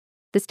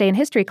This Day in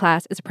History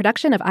class is a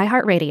production of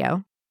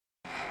iHeartRadio.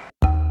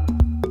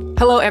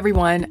 Hello,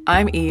 everyone.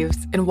 I'm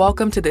Eves, and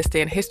welcome to This Day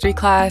in History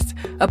class,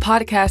 a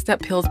podcast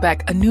that peels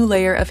back a new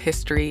layer of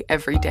history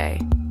every day.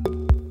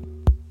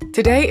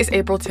 Today is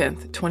April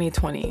 10th,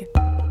 2020.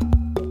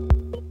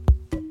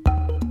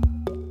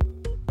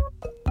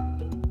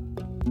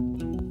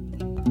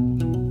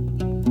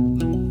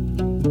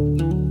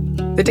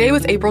 The day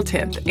was April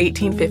 10th,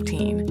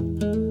 1815.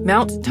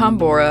 Mount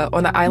Tambora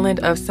on the island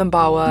of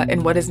Sumbawa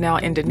in what is now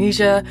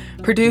Indonesia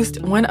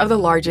produced one of the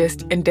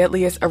largest and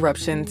deadliest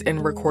eruptions in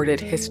recorded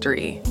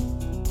history.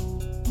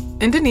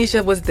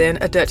 Indonesia was then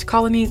a Dutch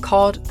colony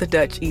called the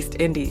Dutch East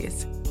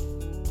Indies.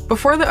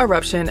 Before the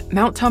eruption,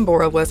 Mount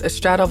Tambora was a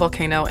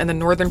stratovolcano in the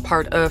northern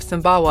part of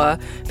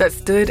Sumbawa that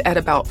stood at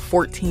about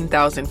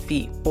 14,000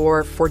 feet,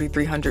 or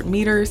 4,300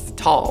 meters,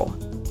 tall.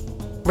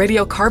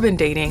 Radiocarbon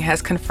dating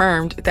has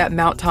confirmed that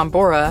Mount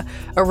Tambora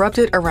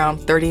erupted around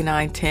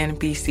 3910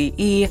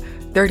 BCE,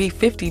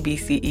 3050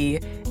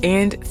 BCE,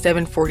 and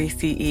 740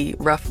 CE,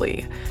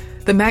 roughly.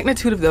 The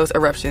magnitude of those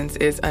eruptions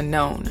is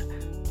unknown.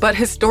 But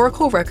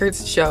historical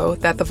records show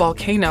that the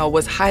volcano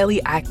was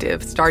highly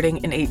active starting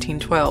in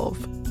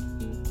 1812.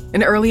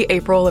 In early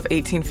April of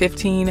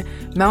 1815,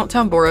 Mount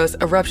Tambora's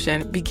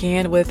eruption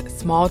began with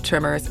small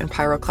tremors and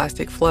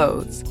pyroclastic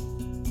flows.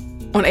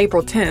 On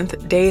April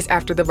 10th, days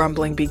after the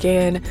rumbling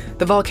began,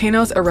 the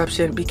volcano's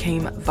eruption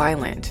became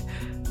violent.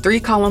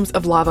 3 columns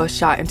of lava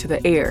shot into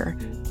the air.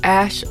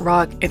 Ash,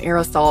 rock, and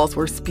aerosols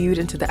were spewed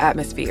into the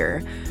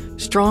atmosphere.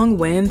 Strong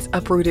winds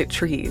uprooted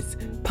trees.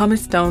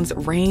 Pumice stones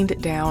rained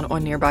down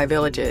on nearby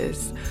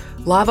villages.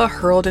 Lava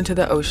hurled into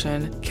the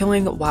ocean,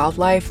 killing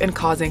wildlife and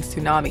causing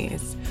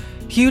tsunamis.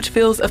 Huge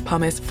fields of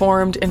pumice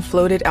formed and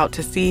floated out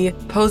to sea,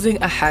 posing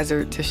a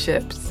hazard to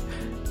ships.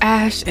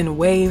 Ash and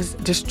waves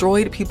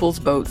destroyed people's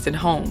boats and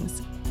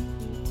homes.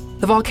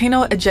 The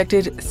volcano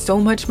ejected so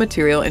much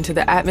material into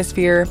the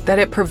atmosphere that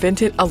it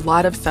prevented a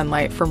lot of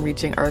sunlight from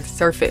reaching Earth's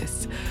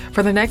surface.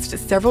 For the next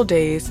several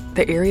days,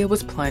 the area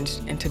was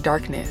plunged into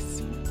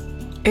darkness.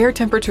 Air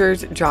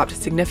temperatures dropped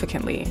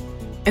significantly,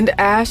 and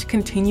ash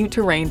continued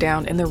to rain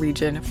down in the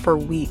region for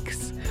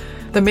weeks.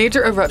 The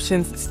major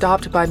eruptions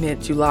stopped by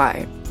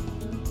mid-July.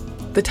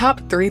 The top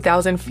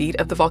 3,000 feet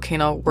of the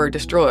volcano were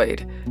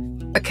destroyed.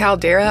 A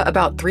caldera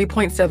about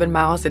 3.7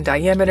 miles in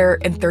diameter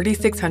and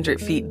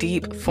 3,600 feet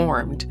deep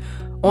formed.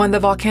 On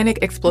the Volcanic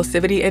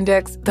Explosivity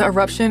Index, the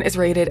eruption is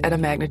rated at a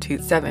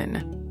magnitude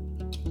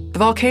 7. The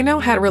volcano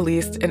had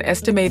released an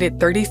estimated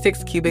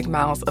 36 cubic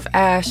miles of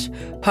ash,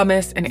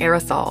 pumice, and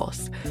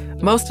aerosols.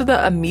 Most of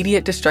the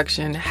immediate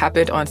destruction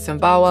happened on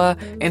Sumbawa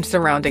and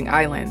surrounding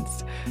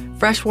islands.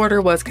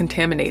 Freshwater was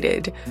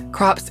contaminated.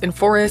 Crops and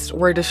forests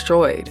were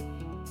destroyed.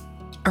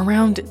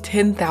 Around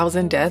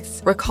 10,000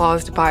 deaths were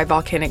caused by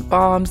volcanic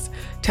bombs,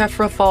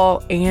 tephra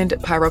fall, and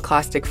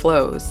pyroclastic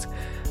flows.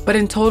 But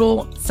in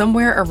total,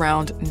 somewhere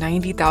around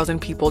 90,000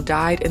 people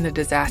died in the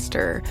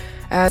disaster,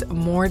 as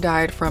more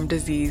died from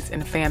disease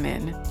and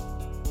famine.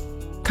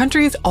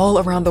 Countries all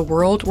around the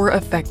world were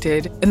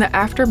affected in the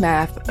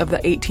aftermath of the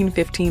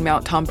 1815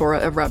 Mount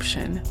Tambora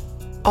eruption.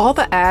 All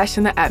the ash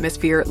in the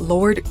atmosphere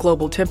lowered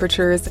global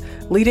temperatures,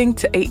 leading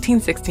to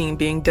 1816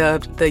 being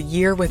dubbed the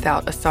year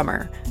without a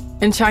summer.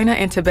 In China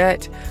and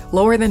Tibet,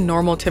 lower than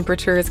normal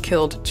temperatures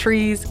killed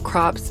trees,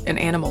 crops, and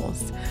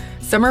animals.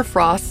 Summer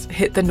frosts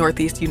hit the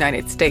northeast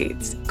United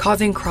States,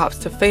 causing crops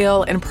to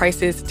fail and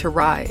prices to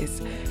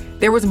rise.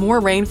 There was more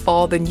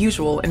rainfall than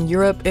usual in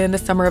Europe in the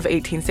summer of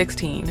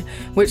 1816,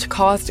 which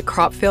caused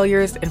crop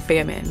failures and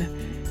famine.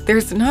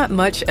 There's not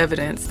much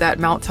evidence that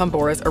Mount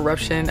Tambora's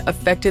eruption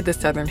affected the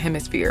southern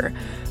hemisphere,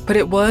 but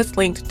it was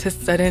linked to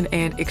sudden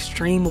and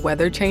extreme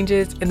weather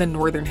changes in the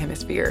northern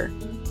hemisphere.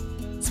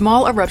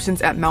 Small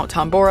eruptions at Mount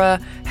Tambora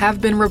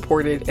have been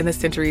reported in the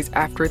centuries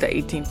after the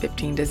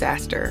 1815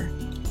 disaster.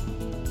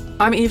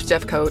 I'm Eve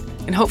Jeffcoat,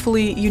 and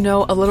hopefully you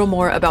know a little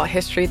more about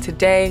history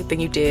today than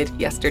you did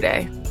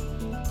yesterday.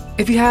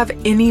 If you have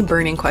any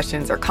burning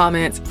questions or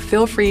comments,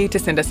 feel free to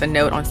send us a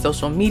note on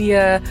social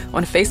media,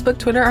 on Facebook,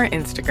 Twitter, or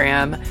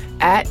Instagram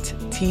at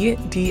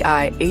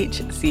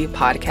TDIHC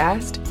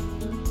Podcast.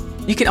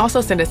 You can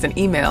also send us an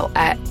email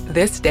at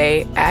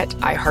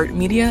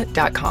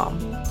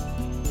thisday@iheartmedia.com.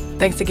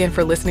 Thanks again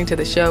for listening to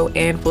the show,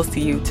 and we'll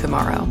see you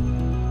tomorrow.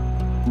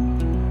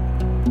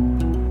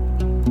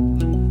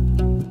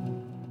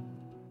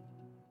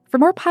 For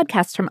more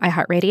podcasts from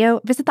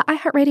iHeartRadio, visit the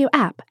iHeartRadio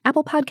app,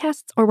 Apple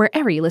Podcasts, or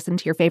wherever you listen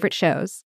to your favorite shows.